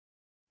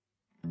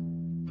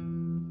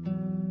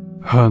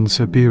Han's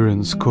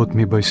appearance caught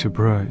me by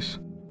surprise.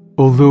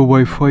 Although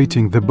while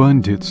fighting the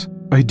bandits,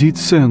 I did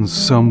sense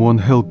someone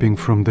helping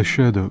from the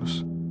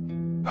shadows.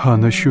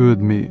 Han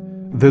assured me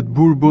that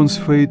Bourbon's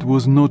fate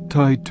was not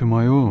tied to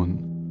my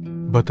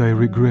own, but I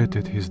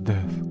regretted his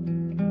death.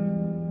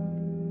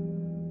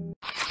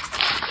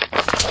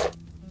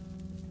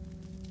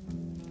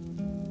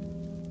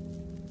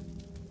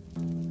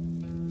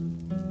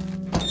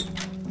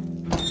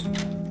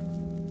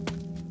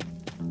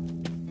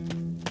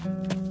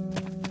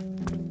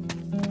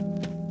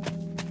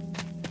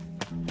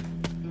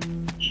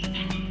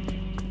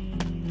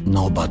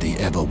 Nobody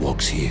ever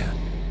walks here.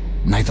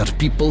 Neither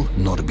people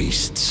nor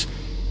beasts.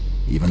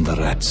 Even the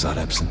rats are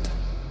absent.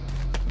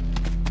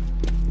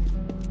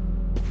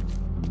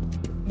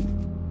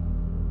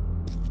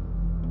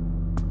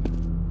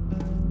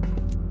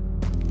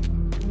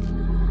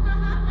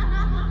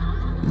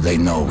 They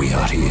know we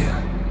are here.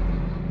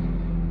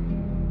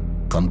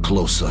 Come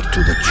closer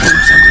to the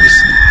tubes and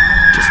listen.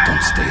 Just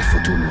don't stay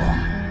for too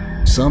long.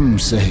 Some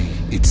say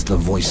it's the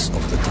voice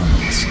of the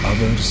tunnels.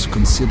 Others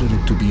consider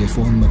it to be a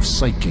form of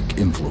psychic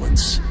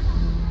influence.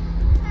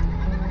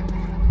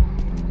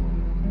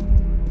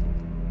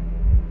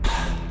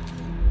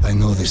 I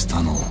know this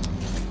tunnel,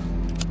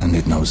 and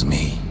it knows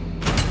me.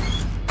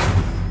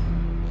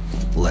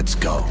 Let's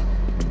go.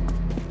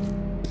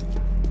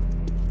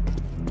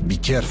 Be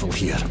careful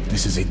here.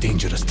 This is a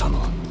dangerous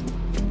tunnel.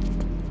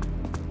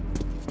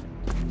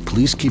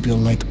 Please keep your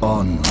light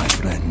on, my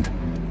friend,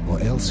 or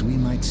else we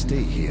might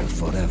stay here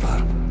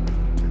forever.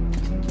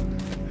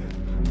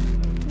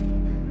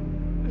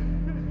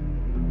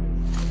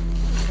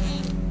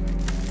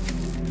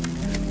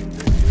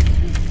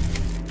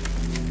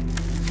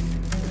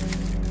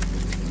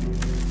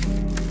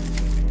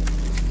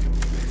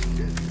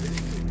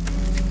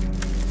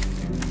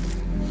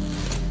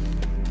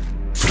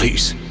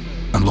 Freeze,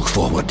 and look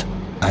forward.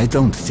 I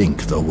don't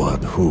think the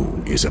word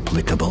 "who" is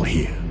applicable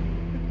here.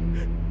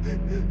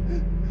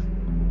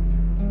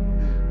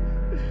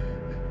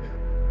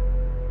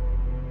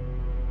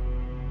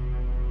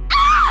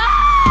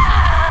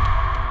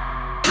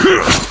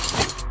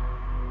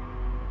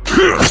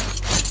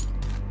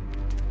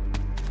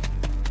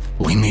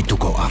 We need to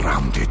go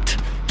around it.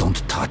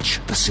 Don't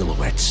touch the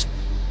silhouettes.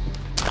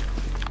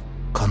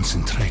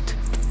 Concentrate.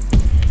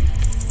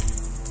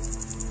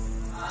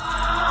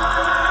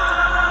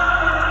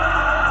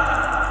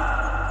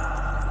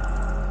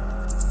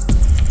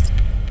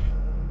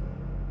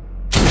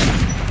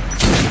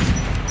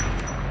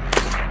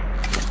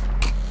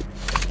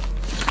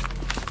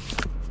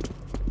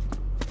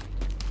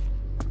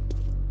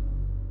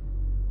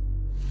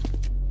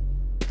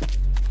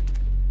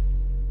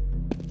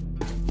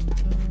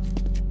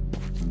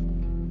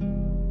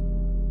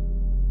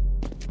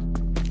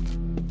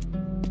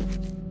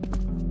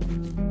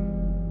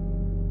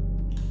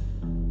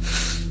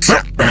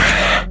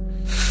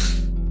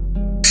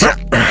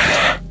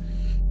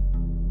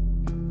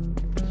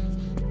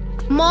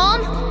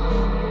 Mom?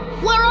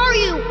 Where are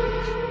you?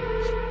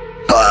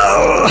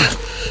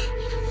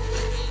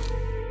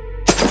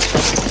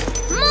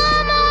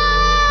 Mama!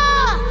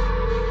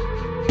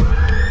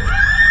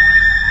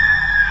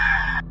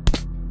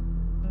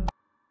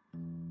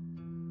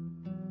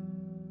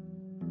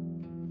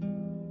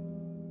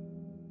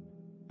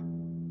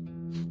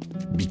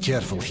 Be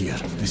careful here.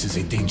 This is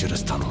a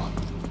dangerous tunnel.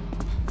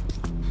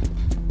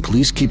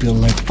 Please keep your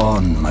light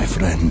on, my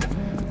friend,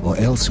 or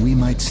else we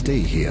might stay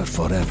here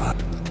forever.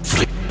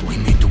 We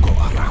need to go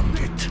around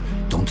it.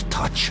 Don't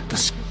touch the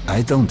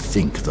I don't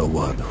think the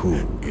word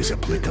 "who" is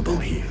applicable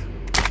here.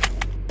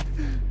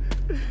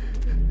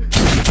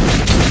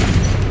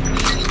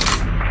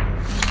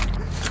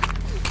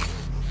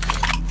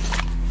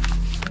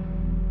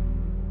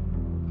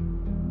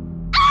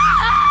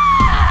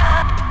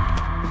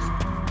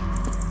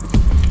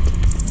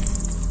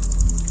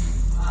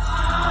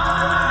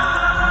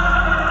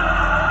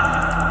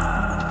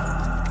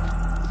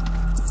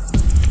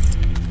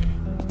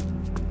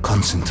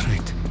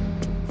 Concentrate.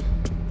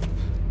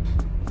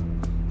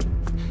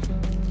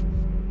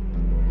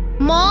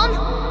 Mom?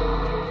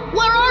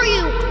 Where are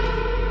you?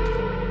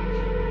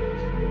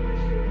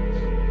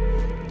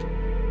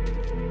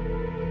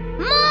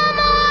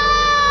 Mama!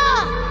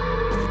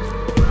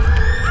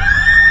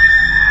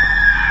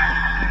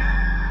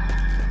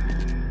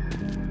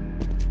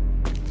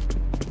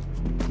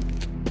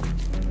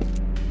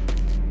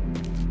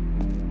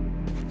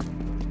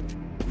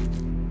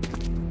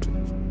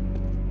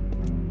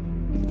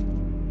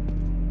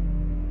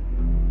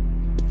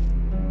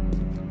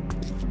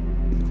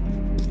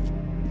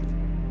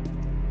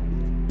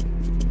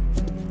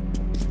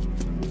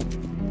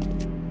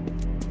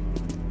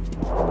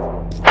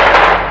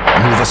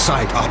 Move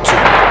aside, R2.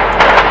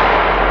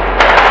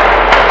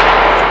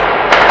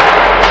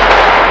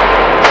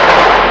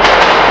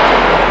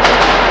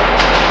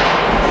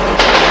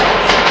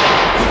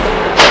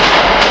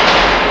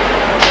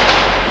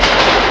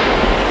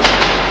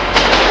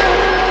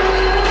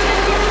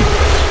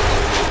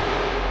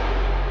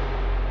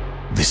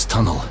 This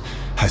tunnel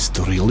has has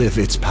to relive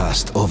its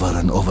past over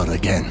and over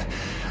again.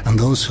 And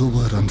those who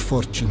were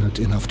unfortunate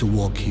enough to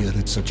walk here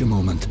at such a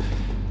moment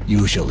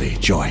usually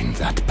join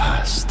that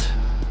past.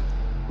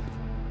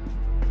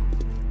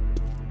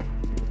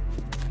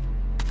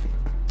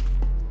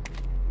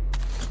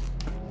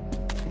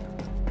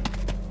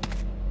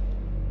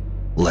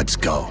 Let's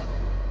go.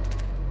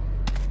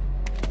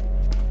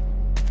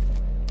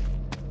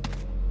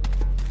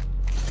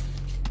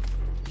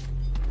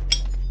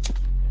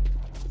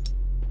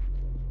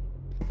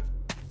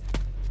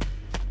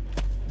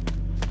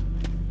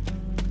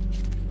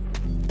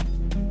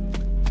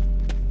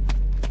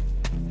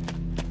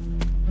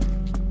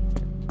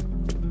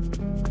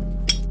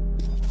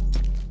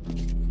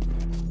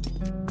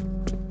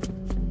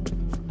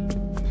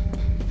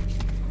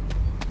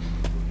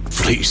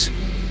 Freeze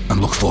and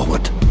look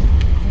forward.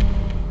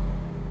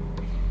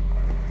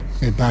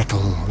 A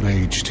battle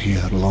raged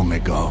here long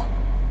ago.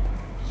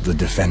 The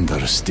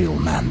defenders still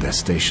man their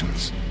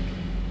stations.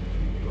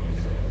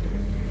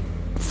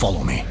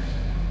 Follow me,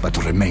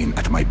 but remain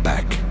at my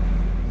back.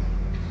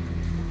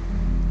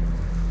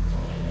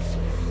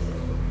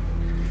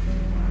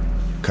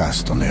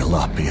 Castone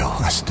lapio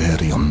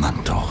asterion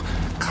manto.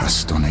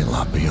 Castone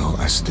lapio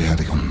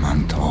asterion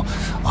manto.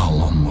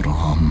 Alum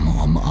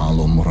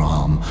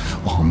ram.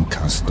 Om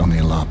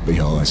castone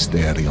lapio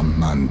asterion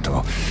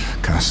manto.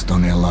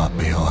 Castone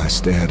lapio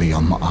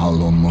asterion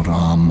alum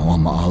ram.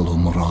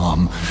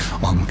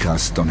 Om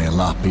castone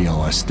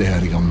lapio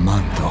asterion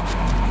manto.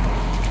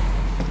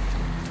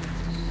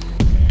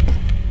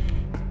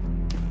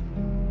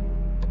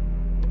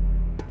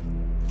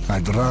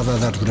 I'd rather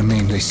that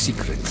remained a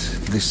secret.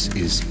 This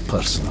is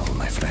personal,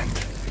 my friend.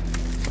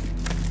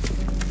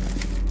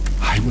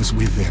 I was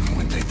with them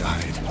when they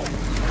died.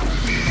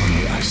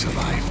 Only I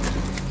survived.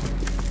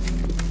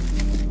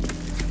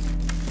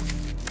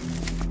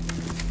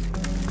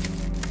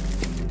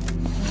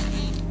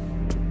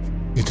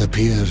 It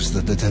appears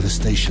that the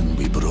devastation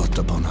we brought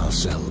upon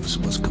ourselves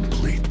was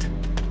complete.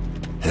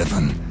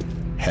 Heaven,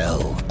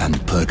 hell,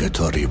 and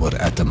purgatory were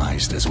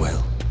atomized as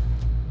well.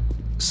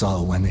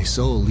 So when a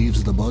soul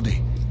leaves the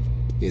body,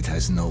 it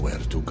has nowhere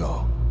to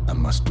go and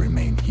must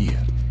remain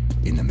here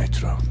in the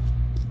metro.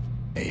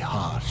 A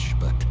harsh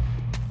but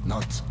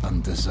not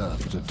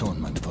undeserved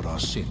atonement for our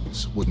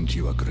sins, wouldn't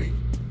you agree?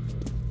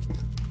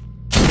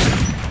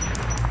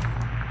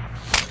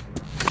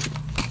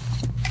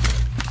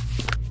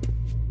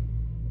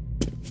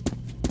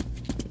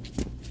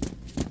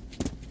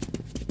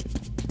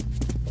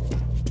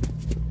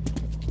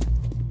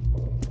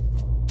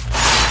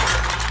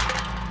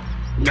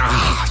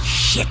 Ah,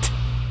 shit!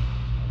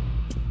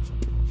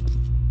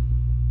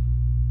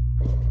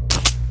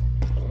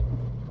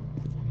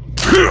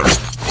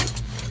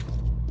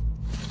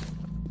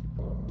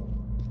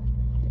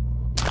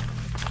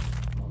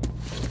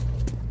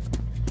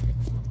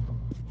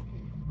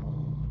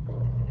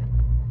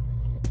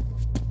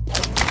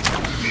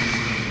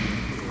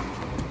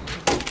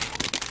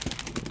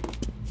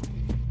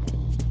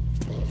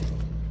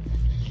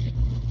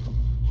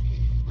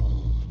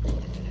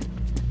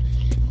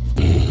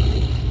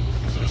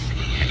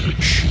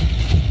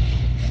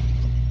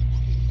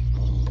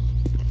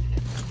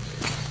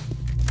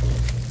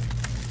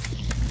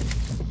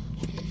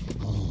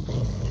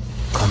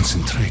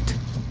 Concentrate.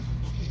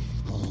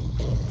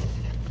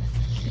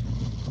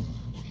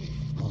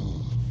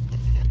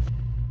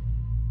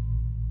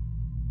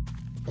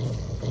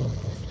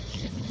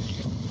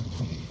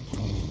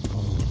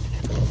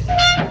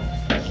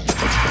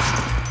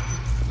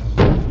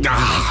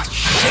 Ah,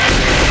 shit.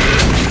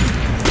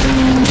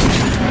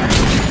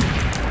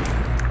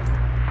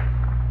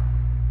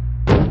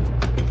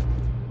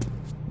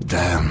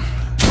 Damn.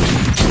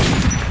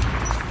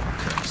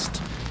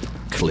 Cursed.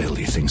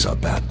 Clearly things are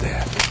bad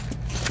there.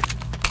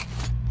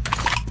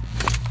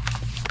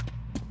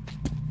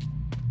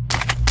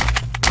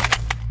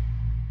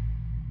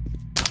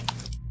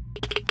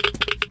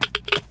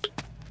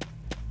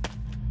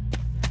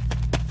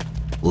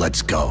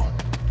 Let's go.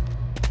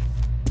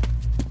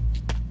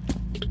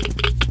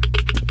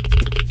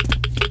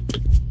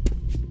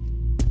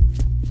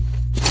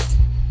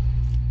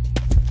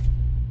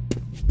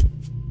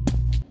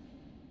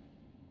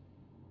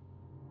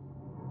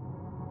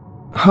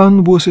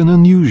 Han was an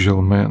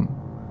unusual man,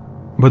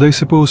 but I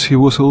suppose he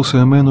was also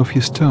a man of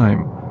his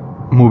time,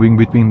 moving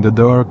between the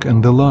dark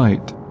and the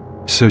light,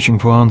 searching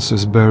for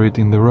answers buried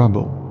in the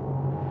rubble.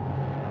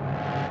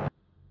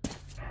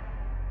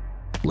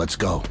 Let's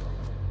go.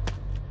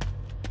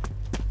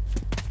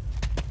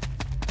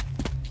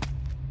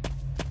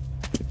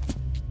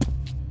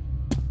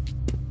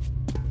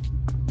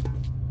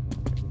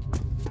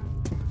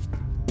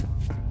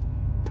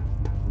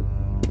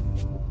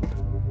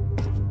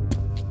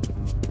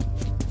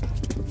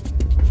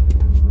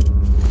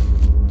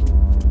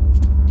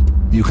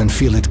 You can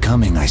feel it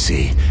coming, I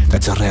see.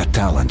 That's a rare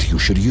talent. You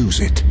should use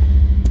it.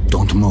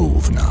 Don't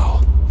move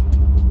now.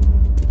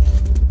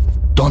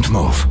 Don't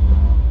move.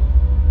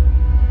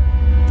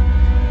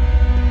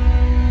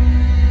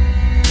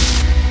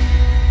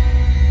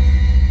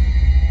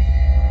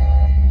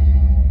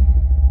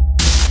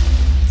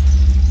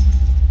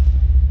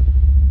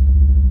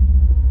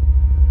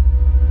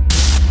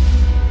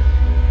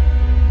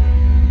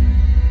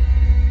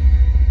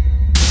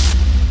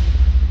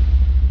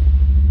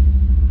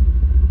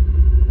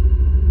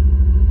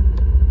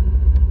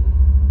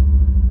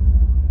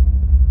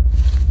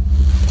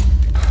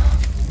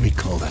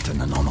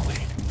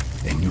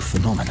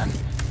 phenomenon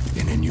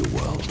in a new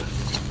world.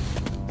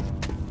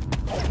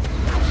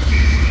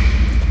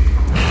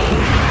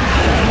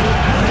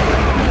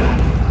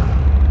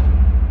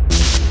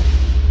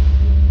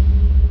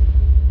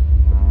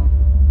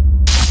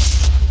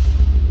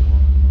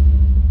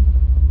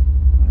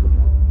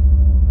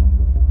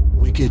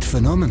 Wicked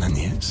phenomenon,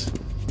 yes.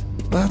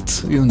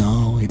 But, you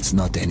know, it's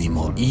not any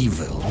more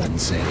evil than,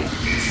 say,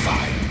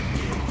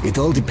 fire. It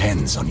all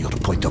depends on your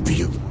point of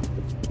view.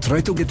 Try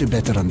to get a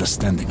better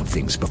understanding of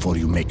things before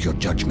you make your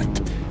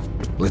judgment.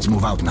 Let's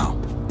move out now.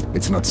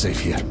 It's not safe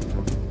here.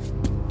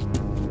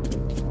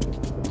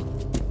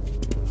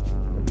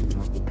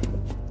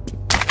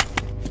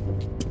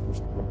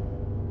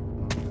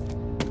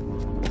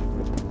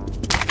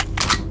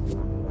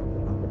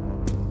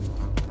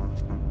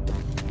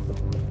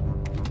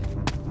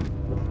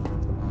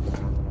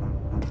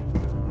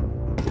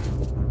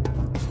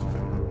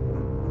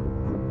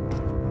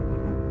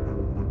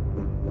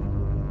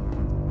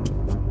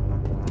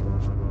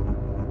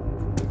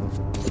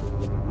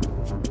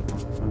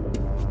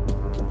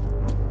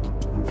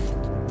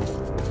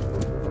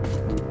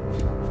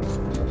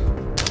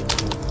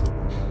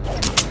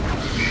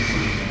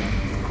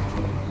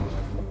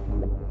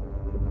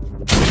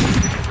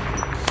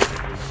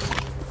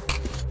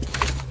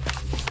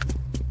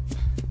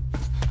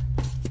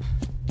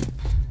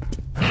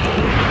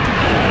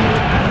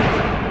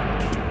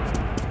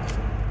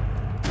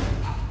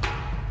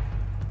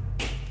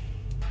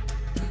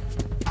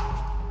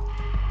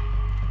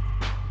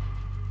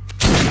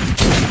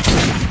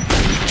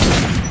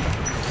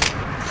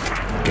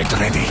 Get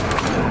ready.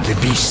 The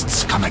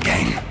beasts come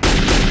again.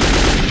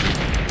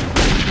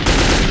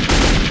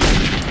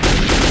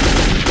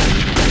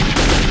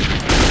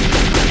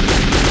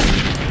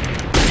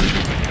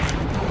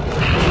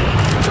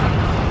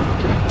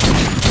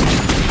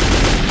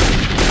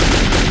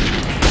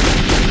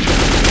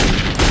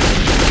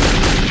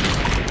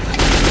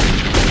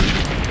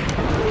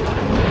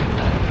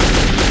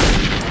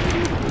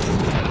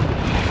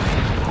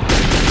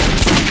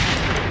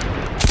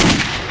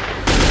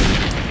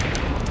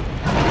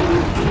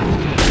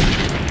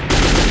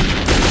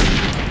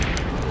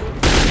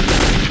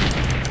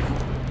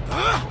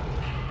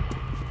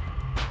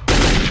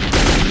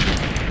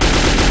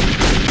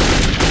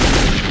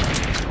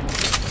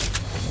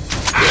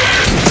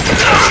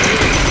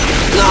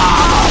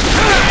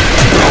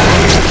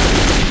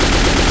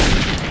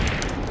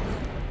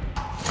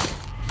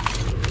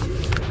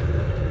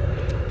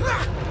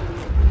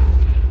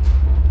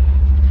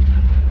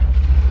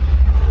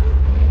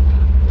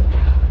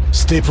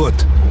 Stay put.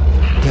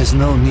 There's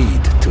no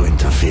need to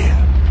interfere.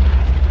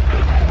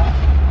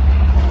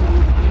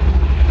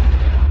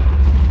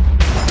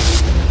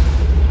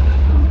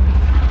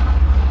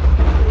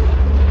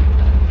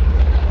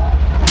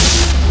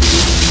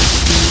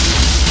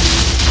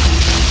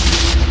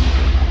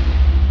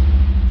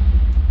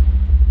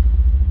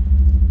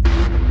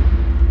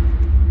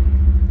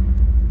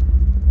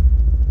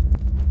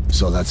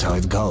 So that's how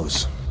it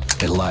goes.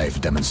 A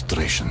live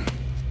demonstration.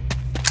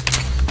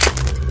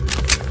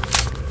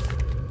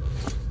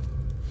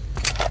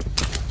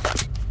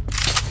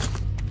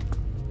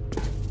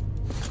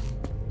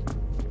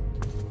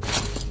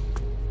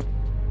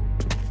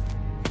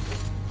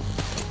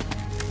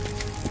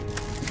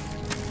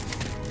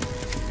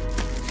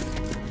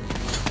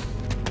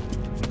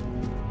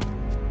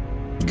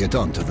 Get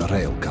onto the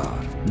rail car.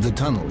 The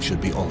tunnel should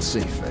be all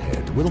safe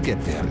ahead. We'll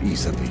get there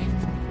easily.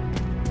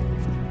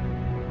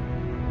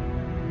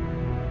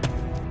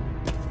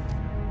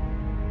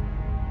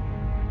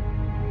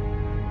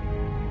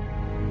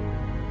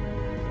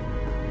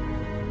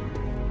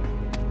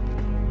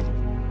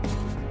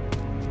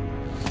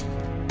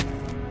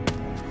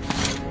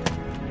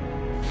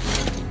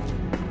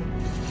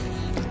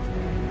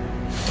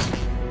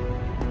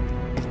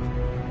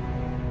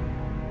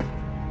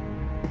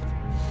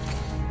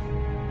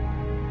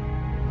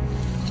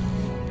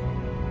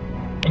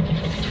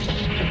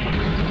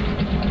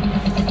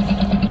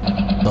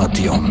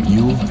 Artyom,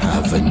 you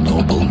have a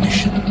noble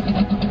mission.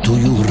 Do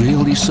you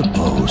really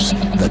suppose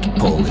that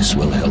Polis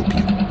will help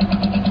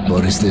you?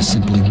 Or is there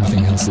simply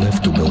nothing else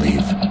left to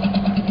believe?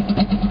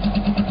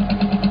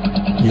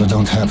 You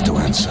don't have to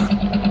answer.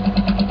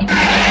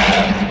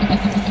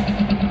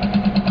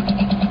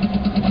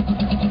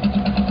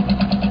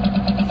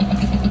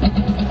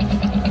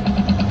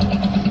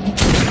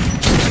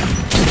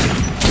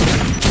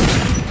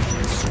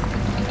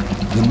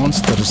 The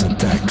monster's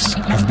attacks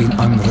have been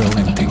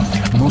unrelenting.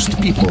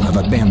 Most people have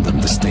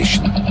abandoned the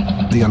station.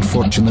 The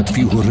unfortunate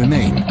few who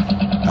remain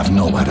have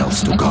nowhere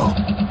else to go.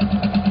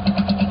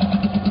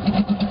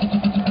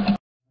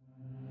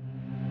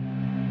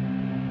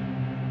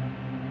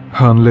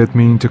 Han led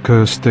me into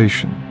Curse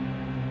Station.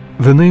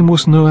 The name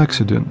was no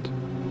accident.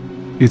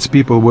 Its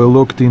people were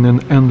locked in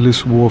an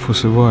endless war for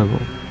survival.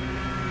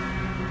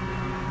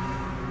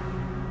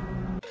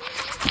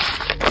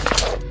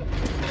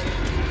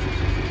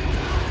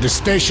 The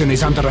station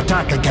is under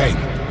attack again.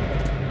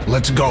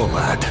 Let's go,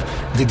 lad.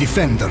 The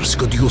defenders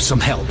could use some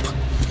help.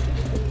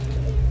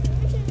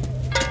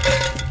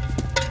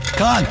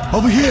 Khan,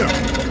 over here!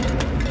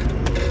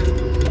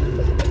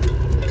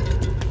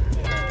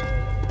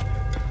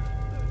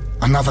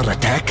 Another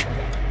attack?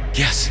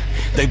 Yes,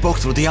 they broke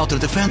through the outer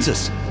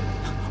defenses.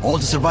 All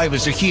the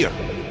survivors are here.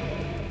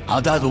 I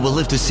doubt we will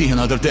live to see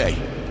another day.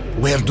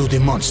 Where do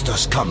the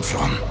monsters come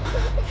from?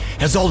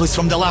 As always,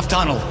 from the left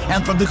tunnel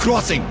and from the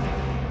crossing.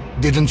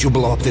 Didn't you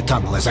blow up the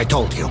tunnel as I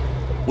told you?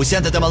 We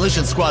sent a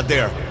demolition squad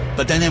there,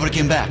 but they never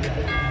came back.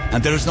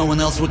 And there is no one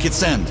else we could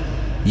send.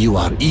 You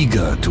are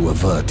eager to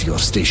avert your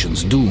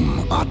station's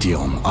doom,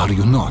 Artyom, are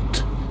you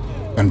not?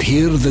 And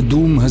here the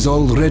doom has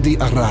already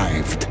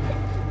arrived.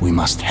 We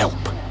must help.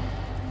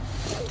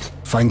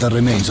 Find the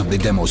remains of the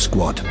demo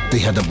squad. They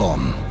had a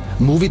bomb.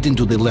 Move it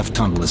into the left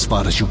tunnel as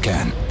far as you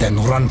can, then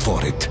run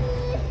for it.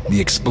 The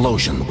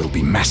explosion will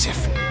be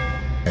massive.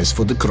 As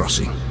for the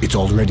crossing, it's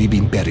already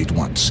been buried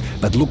once,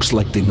 but looks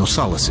like the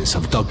Nosalises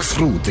have dug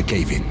through the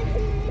cave-in.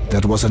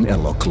 There was an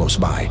airlock close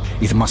by.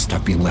 It must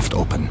have been left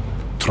open.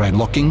 Try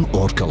locking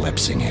or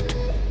collapsing it.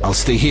 I'll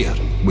stay here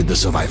with the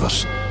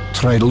survivors.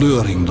 Try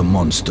luring the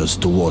monsters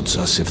towards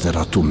us if there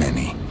are too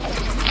many.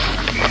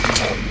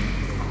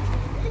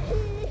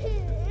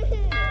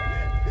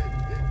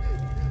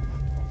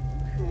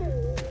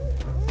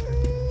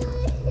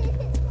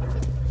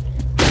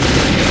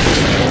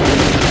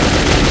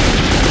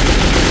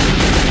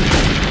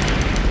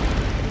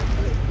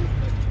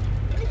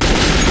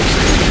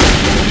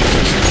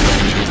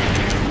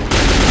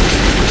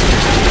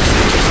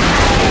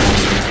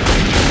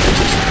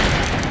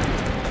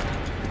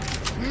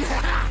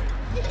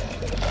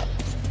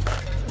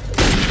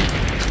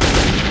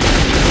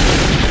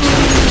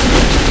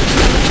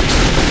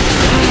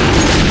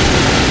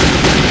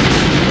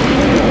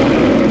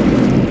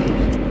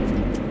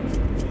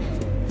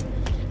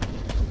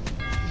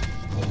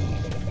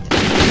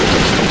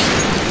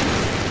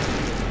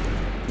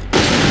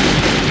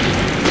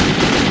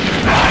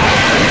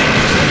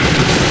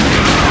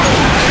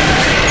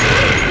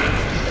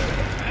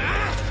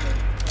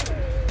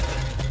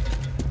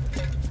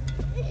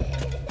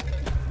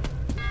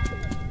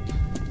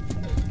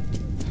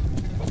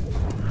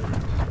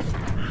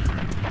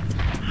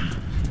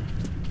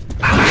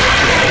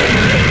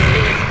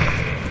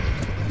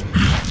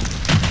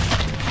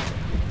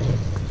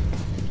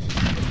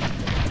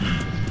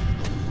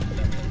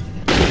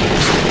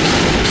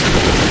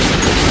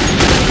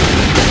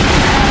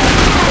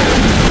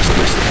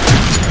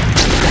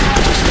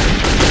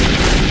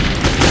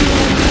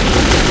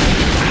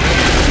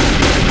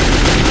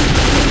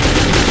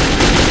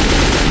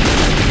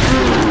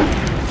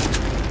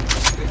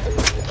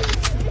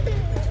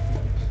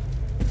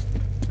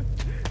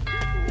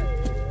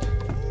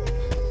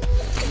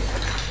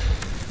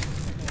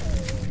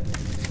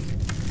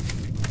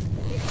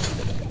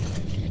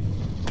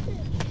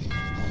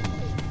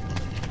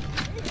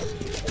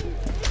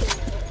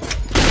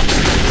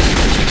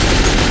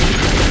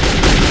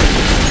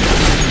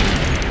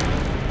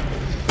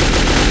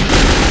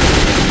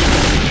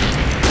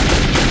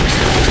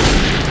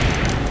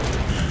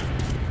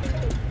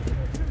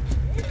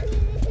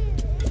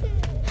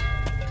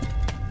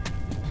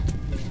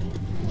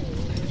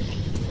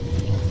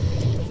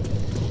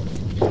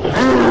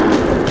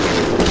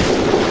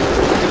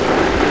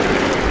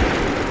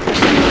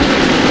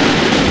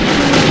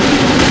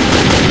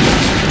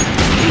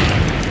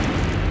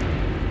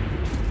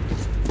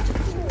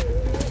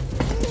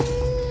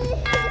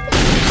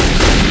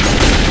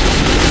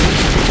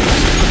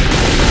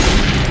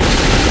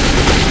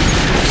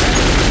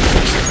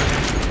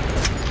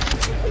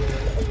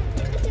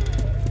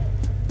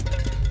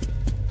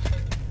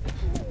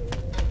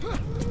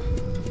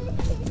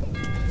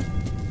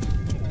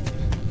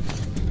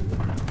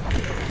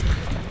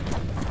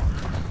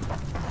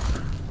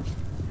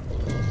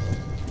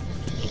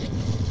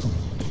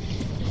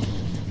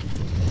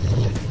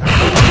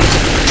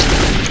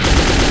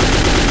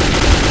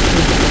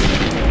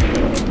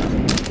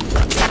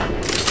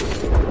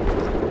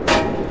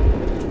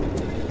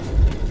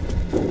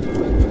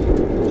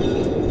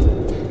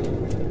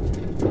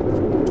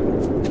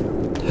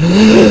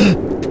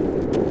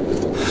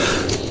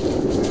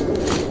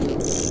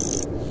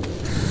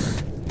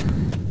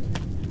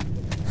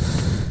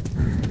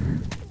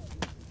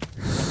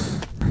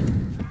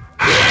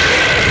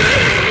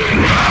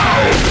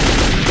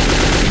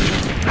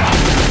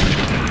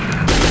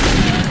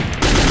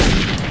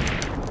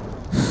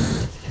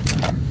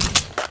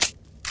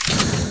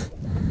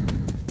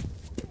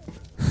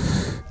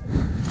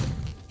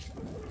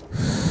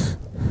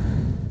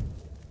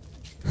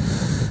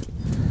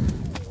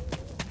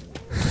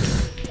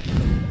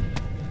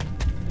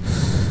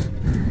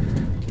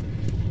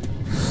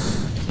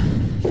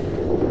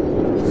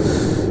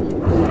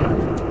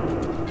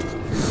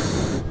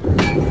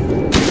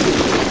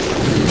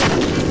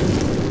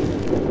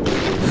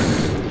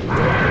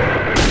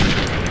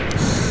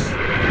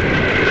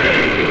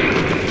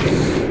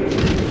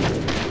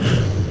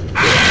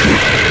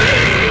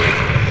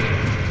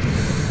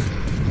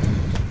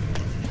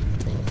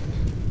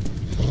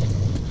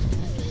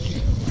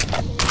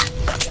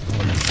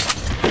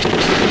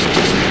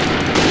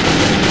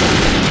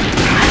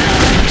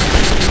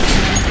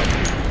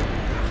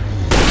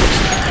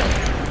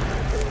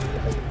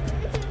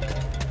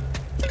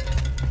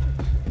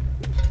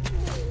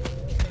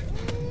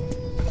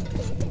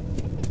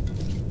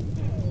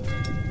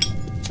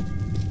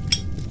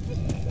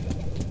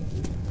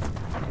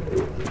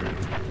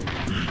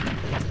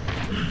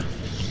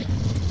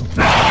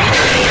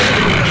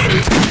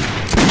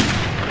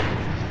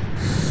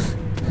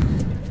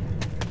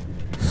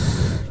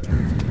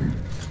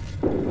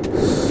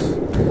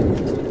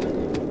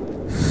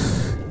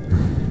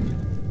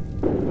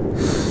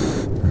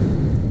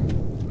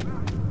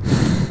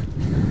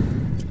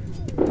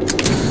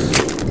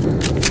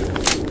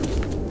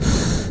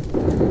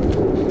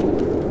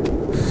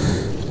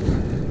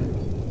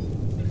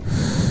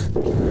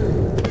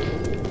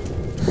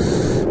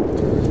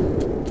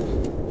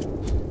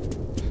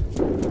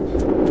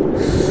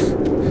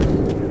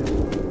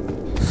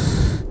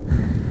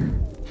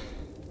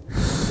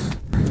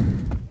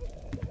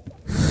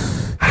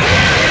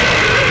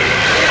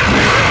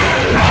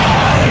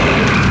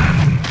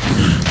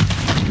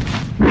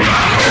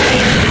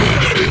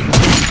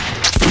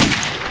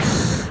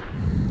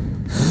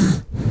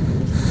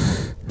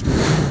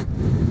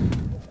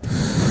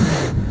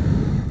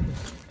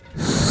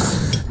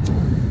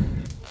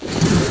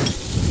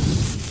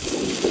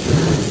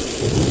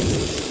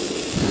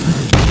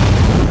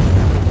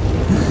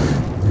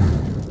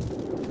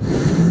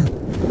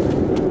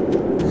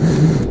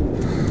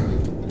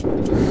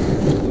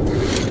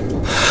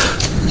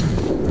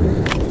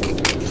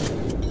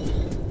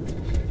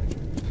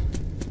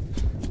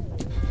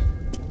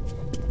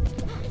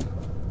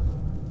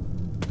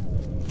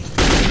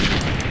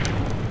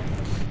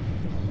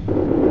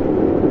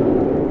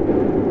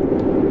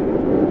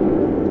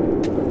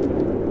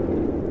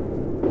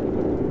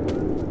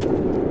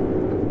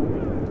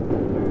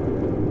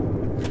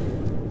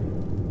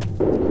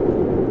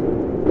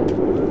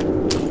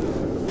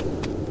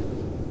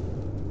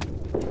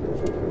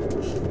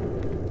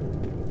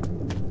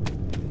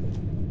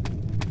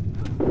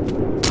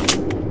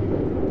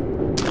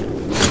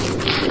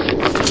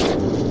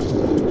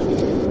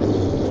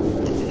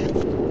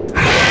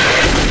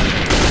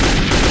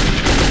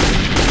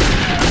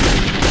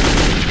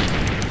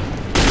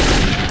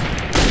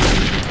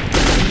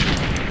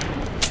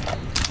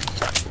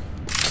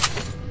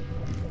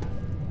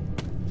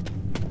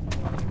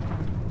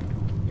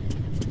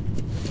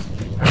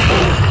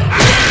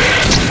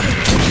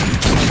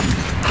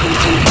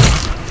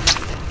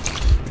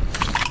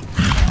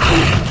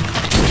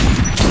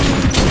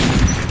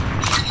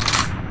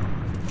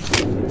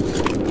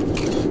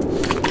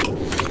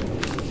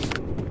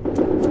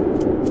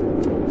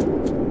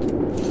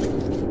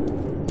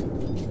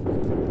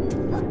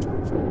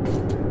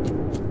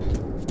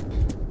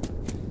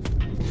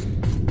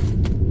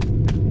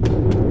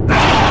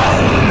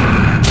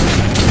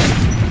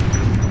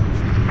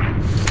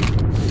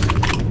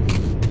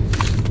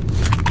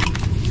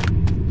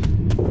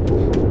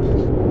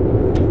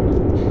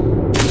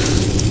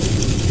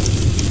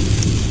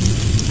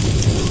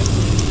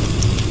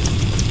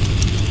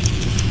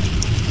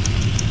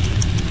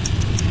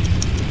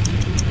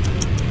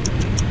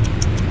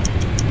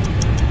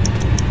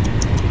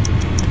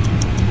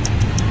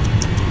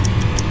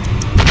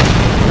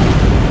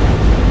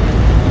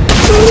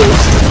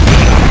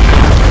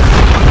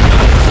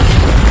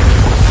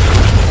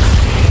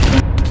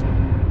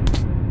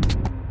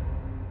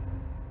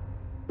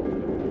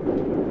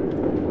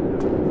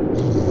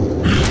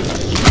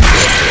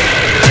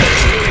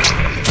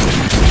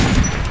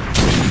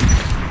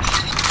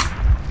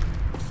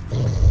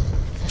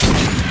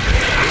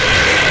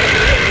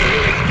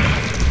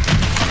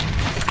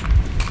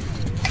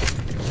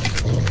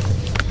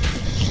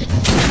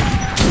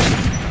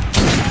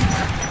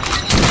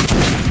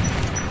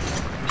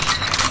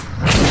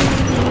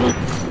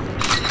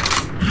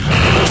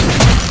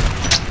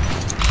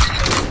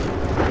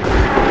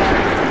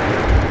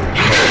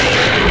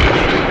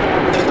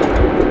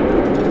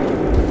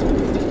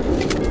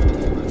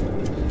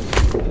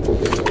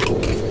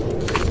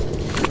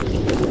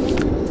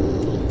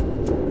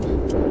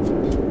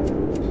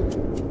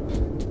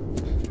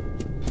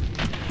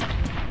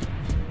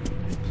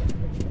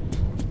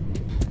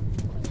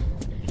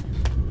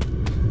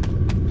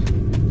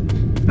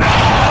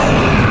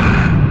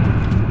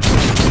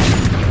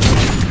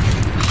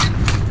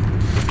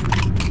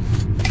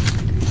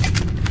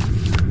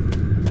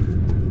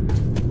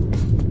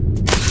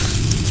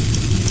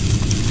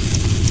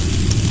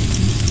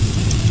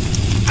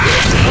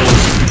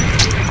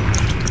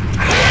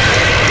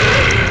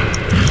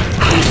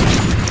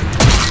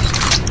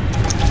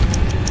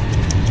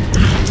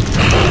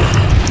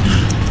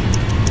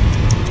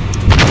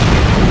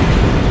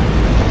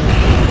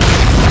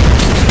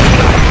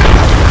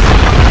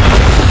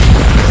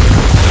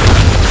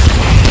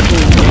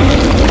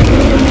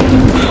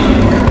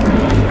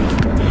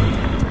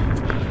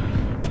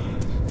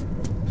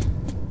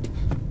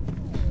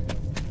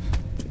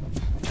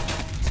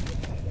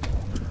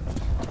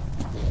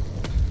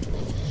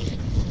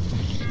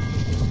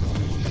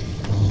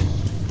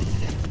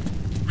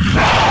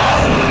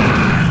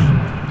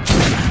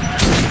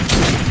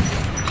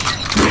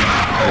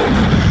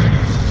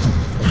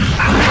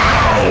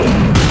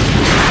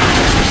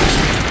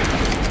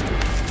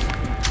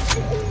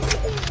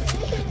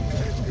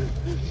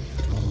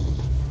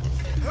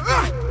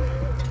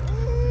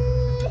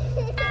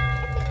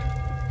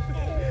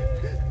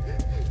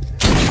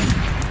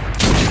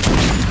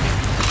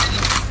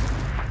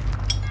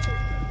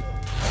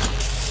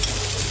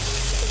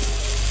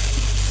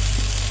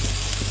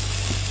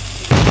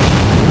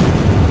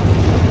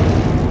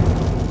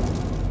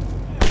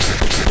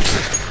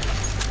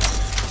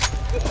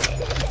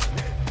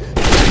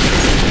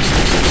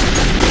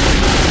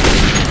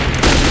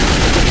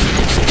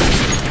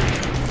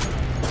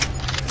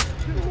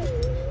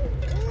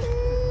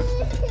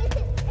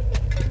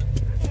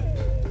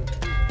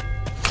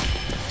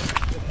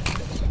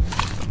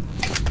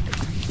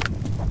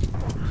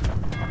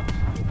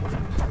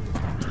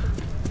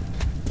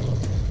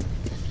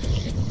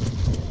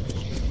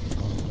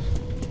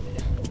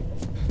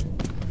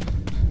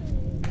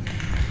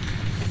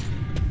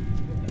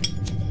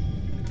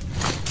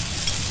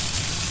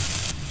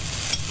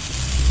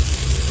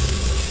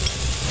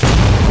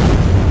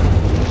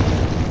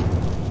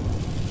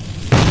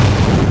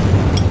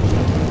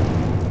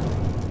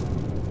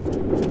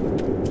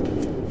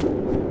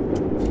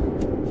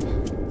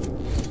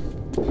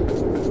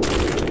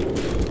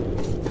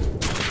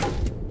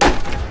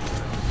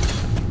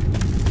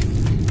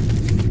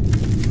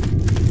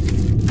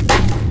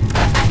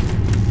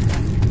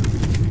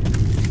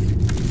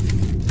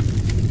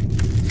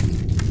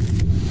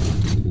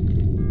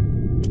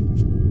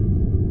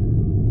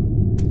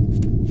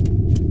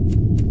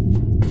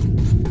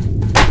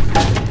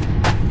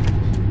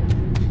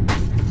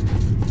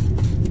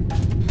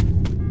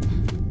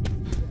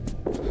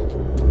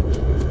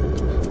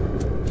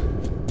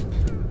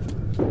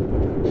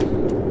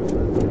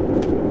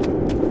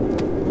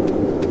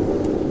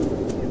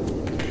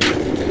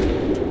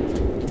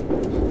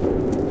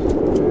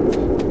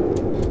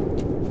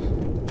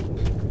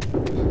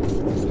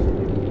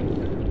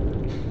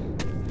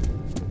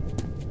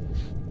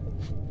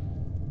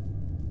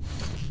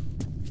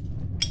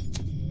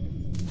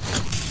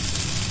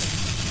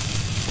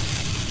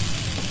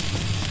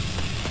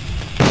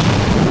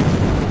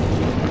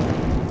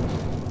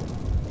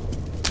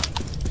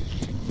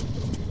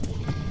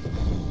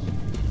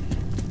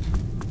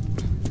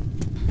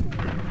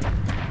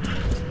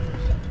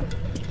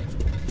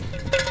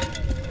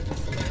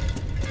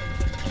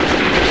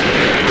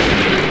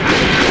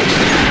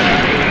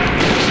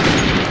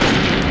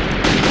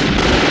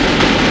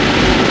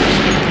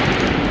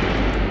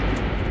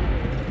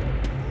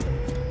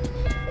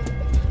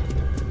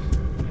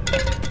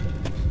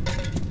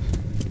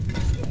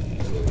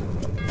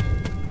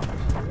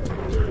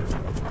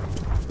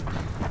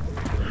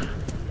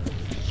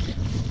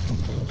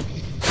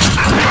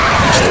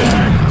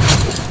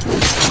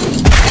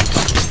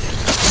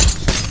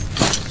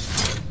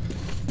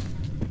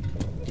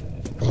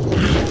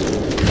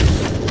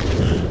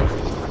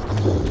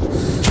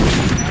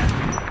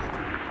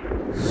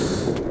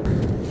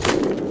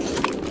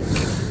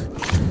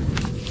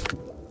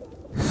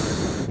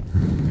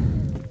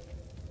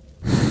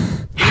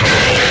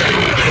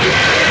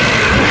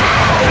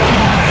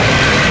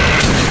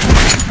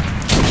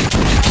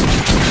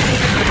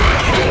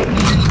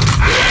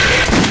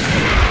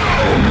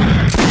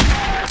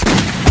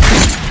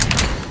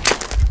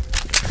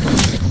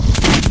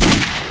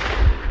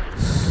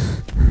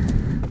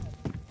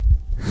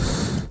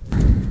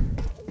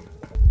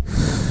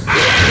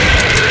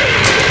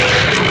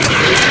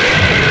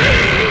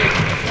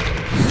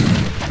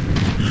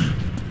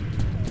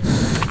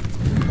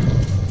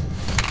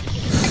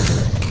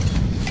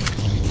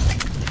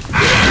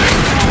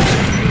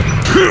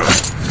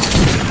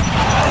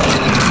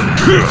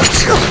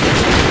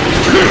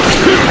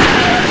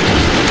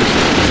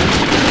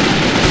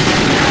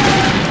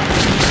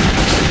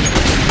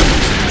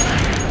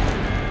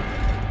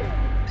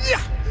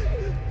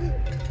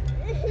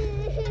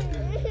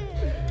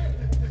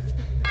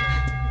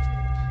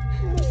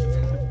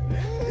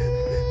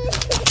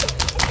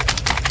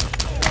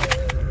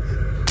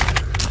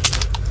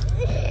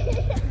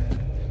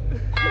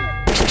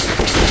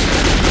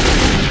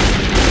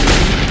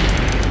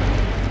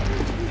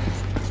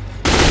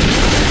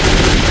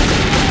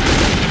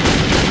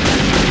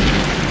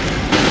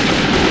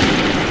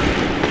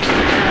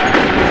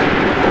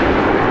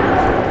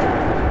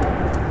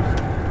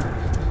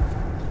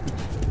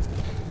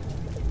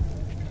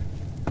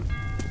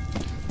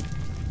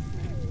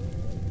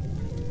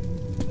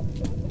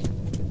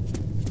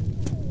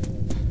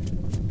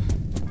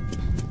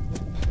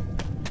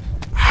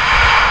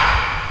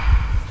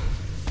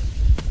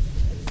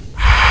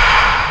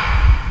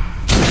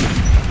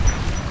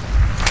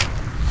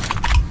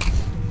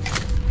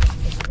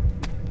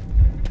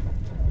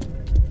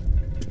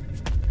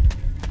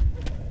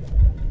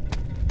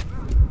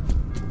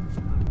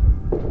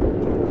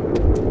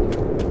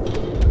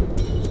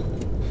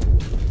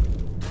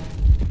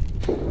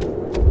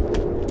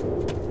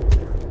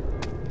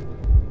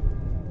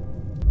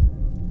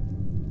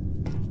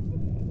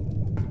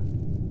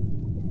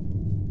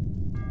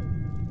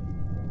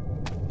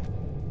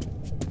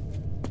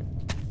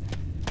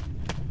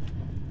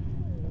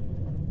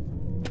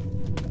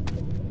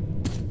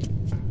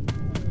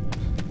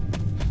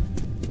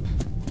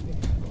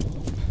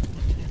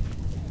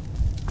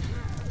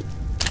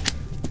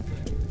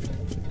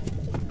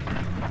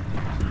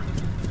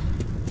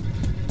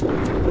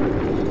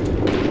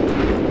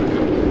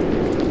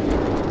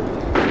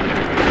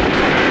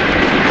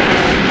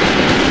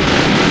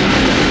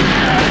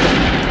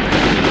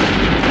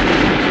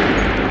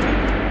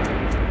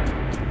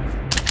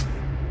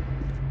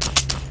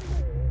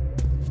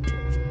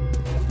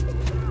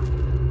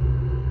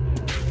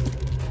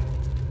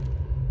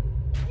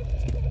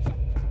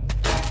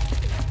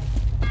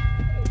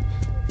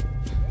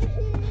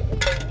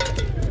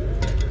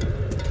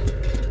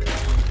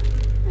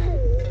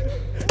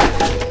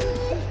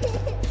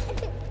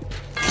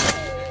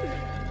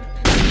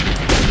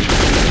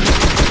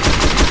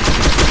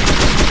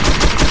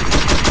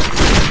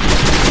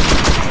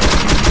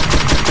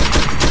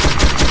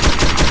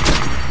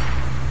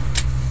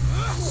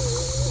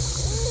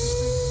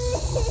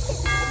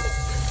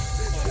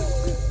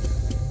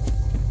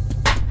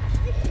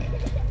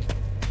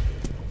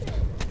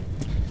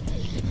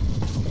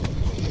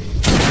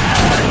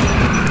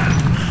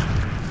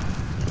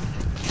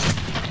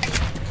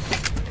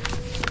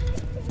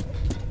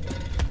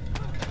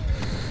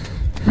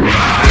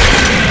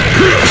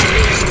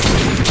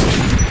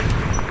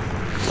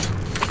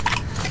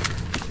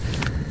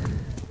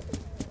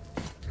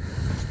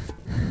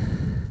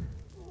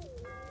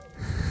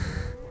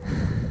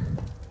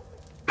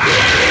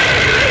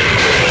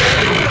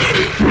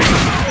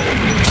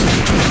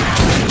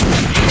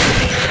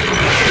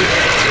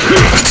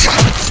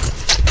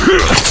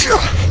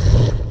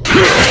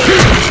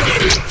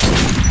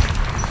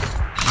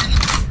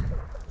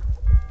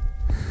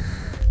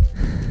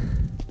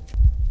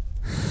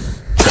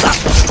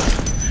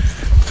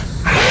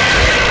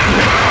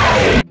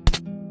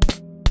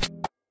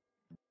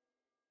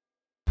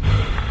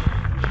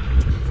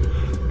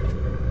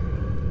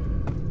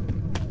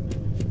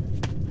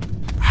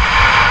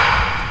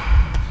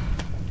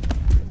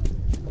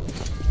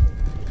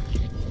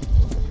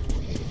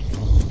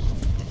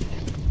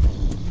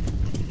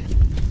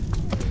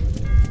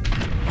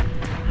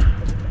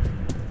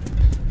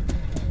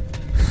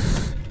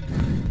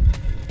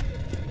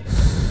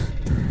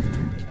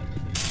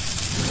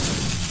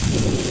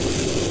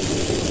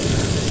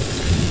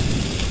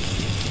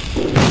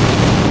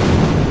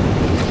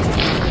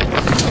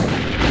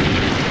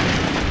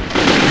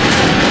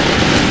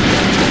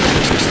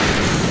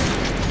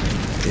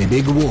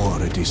 big war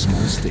at a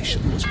small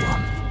station was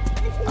won.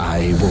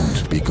 I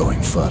won't be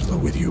going further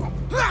with you.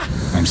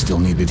 I'm still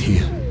needed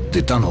here.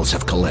 The tunnels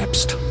have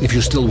collapsed. If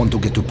you still want to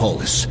get to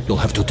Polis, you'll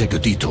have to take a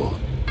detour.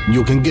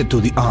 You can get to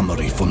the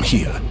armory from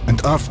here,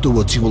 and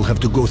afterwards you will have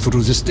to go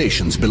through the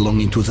stations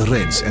belonging to the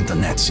Reds and the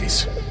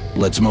Nazis.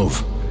 Let's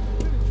move.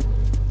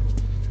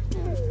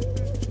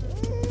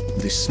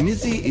 The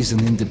smithy is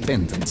an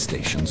independent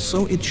station,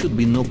 so it should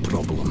be no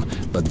problem,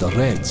 but the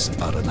Reds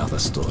are another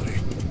story.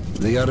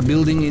 They are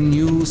building a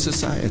new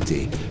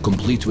society,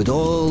 complete with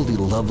all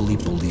the lovely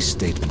police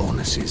state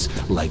bonuses,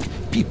 like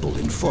people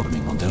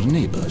informing on their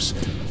neighbors.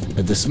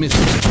 At the smithy...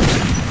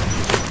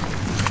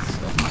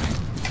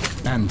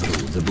 Andrew,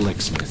 the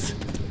blacksmith.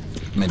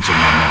 Mention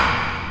my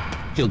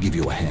name. He'll give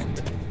you a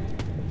hand.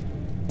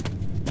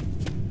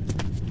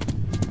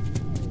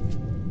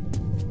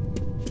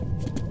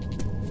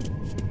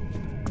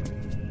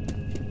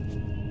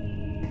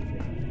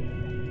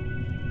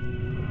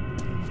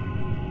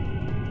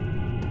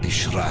 A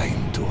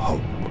shrine to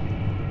hope.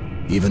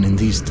 Even in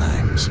these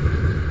times,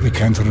 we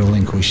can't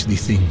relinquish the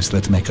things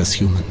that make us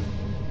human.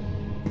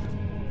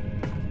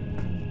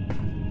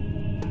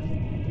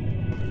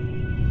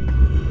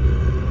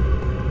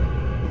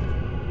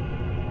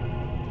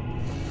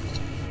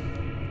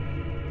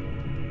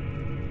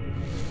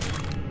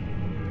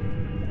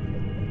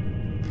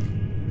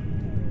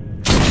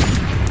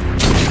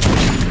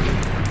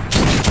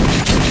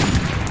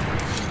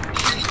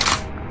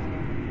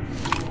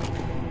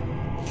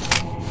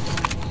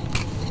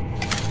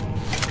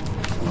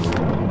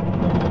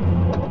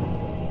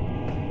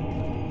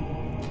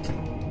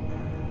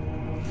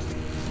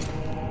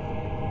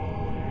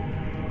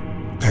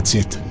 That's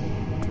it.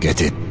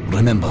 Get it.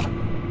 Remember,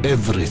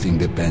 everything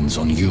depends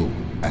on you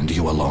and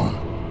you alone.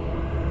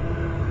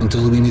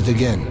 Until we meet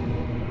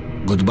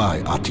again,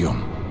 goodbye,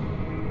 Artyom.